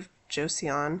 Beauty of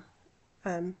Joseon,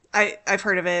 I've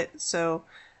heard of it. So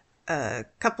a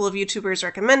couple of YouTubers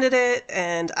recommended it,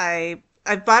 and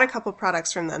I've bought a couple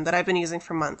products from them that I've been using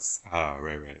for months. Oh,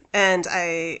 right. And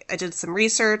I did some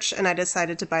research, and I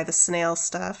decided to buy the snail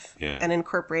stuff and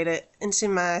incorporate it into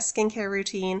my skincare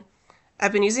routine.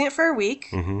 I've been using it for a week,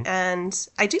 and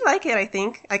I do like it, I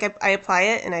think. Like, I apply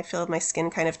it, and I feel my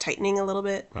skin kind of tightening a little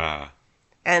bit.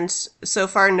 And so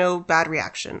far, no bad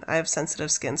reaction. I have sensitive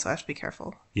skin, so I have to be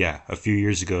careful. Yeah, a few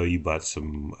years ago, you bought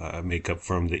some makeup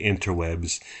from the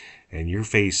interwebs, and your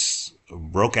face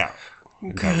broke out.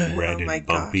 It got red and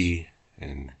bumpy.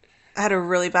 And I had a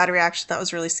really bad reaction. That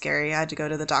was really scary. I had to go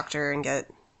to the doctor and get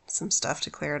some stuff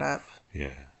to clear it up.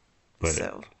 Yeah. But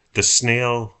the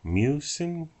snail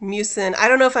mucin? Mucin. I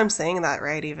don't know if I'm saying that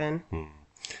right, even.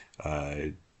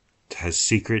 It has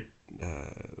secret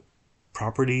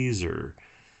properties, or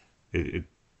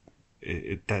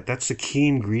that's the key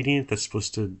ingredient that's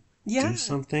supposed to do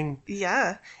something?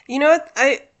 Yeah. You know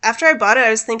what? After I bought it,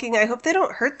 I was thinking, I hope they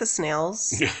don't hurt the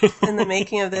snails in the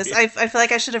making of this. I feel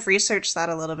like I should have researched that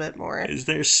a little bit more. Is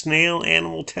there snail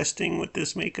animal testing with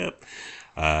this makeup?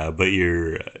 But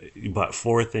you bought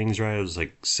 4 things, right? It was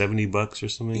like $70 or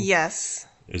something? Yes.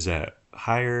 Is that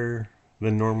higher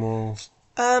than normal?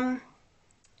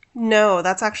 No,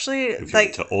 that's actually if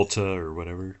like to Ulta or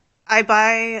whatever. I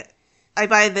buy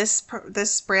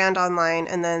this brand online,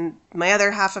 and then my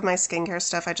other half of my skincare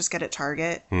stuff I just get at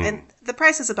Target, and the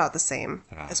price is about the same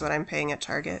as what I'm paying at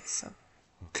Target. So.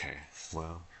 Okay.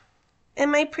 Well.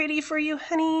 Am I pretty for you,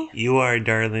 honey? You are,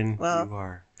 darling. Well, you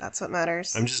are. That's what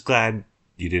matters. I'm just glad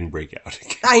you didn't break out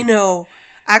again. I know.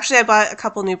 Actually, I bought a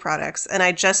couple new products, and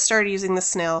I just started using the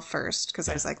snail first because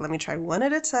I was like, let me try one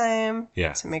at a time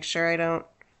to make sure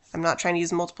I'm not trying to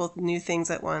use multiple new things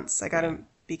at once. I got to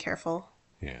be careful.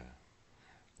 Yeah.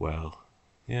 Well,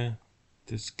 yeah,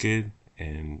 that's good.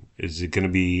 And is it going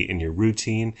to be in your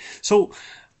routine? So,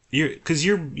 you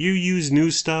use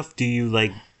new stuff. Do you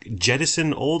like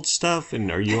jettison old stuff?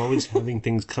 And are you always having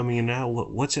things coming in and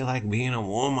out? What's it like being a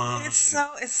woman? It's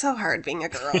so hard being a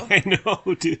girl. I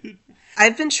know, dude.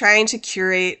 I've been trying to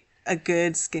curate a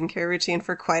good skincare routine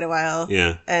for quite a while.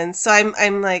 Yeah. And so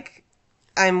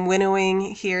I'm winnowing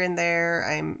here and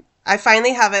there. I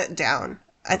finally have it down.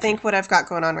 I think what I've got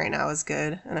going on right now is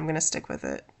good, and I'm going to stick with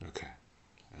it. Okay.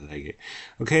 I like it.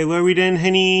 Okay, well, are we done,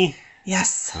 honey?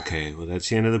 Yes. Okay, well, that's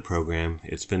the end of the program.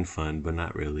 It's been fun, but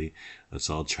not really. Let's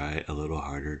all try it a little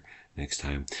harder next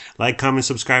time. Like, comment,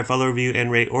 subscribe, follow, review, and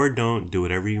rate, or don't. Do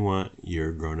whatever you want. You're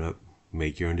a grown-up.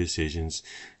 Make your own decisions.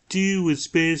 Do what's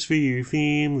best for your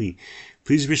family.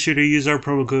 Please be sure to use our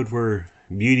promo code for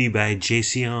Beauty by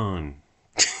Jason.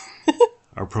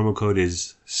 Our promo code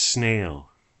is snail.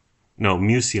 No,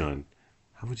 Mucion.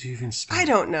 How would you even spell it? I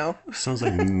don't know. Sounds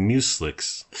like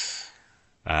Muslix.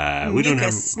 We don't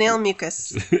have snail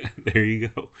mucus. There you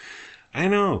go. I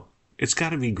know. It's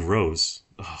got to be gross.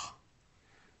 Oh.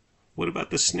 What about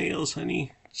the snails,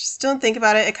 honey? Just don't think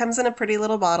about it. It comes in a pretty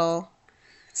little bottle.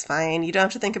 It's fine. You don't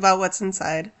have to think about what's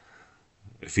inside.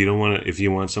 If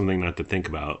you want something not to think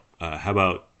about, how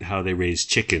about how they raise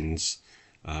chickens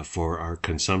for our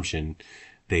consumption?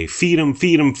 They feed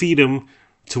them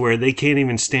to where they can't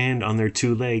even stand on their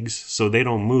 2 legs, so they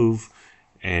don't move,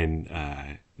 and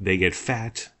they get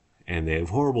fat, and they have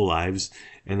horrible lives,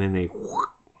 and then they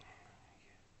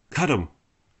cut them.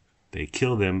 They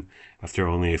kill them after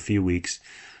only a few weeks.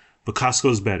 But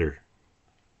Costco's better.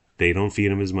 They don't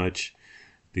feed them as much.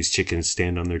 These chickens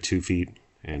stand on their 2 feet,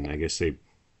 and I guess they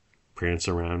prance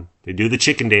around. They do the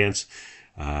chicken dance,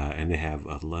 and they have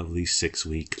a lovely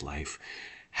 6-week life.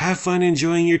 Have fun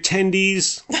enjoying your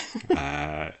tendies.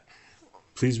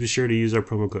 Please be sure to use our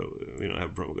promo code. We don't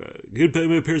have a promo code. Goodbye,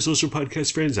 my parasocial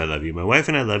podcast friends. I love you. My wife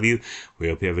and I love you. We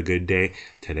hope you have a good day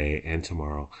today and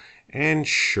tomorrow. And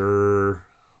sure,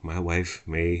 my wife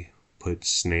may put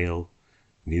snail,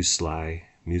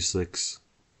 mucilix,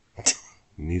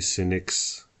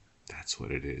 mucinix. That's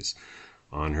what it is.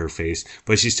 On her face,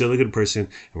 but she's still a good person,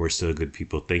 and we're still good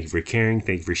people. Thank you for caring,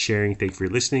 thank you for sharing, thank you for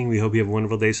listening. We hope you have a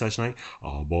wonderful day / night.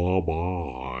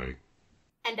 Bye.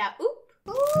 And oop.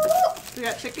 We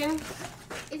got chicken.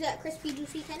 Is that crispy,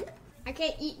 juicy tender? I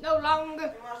can't eat no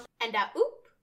longer. And oop.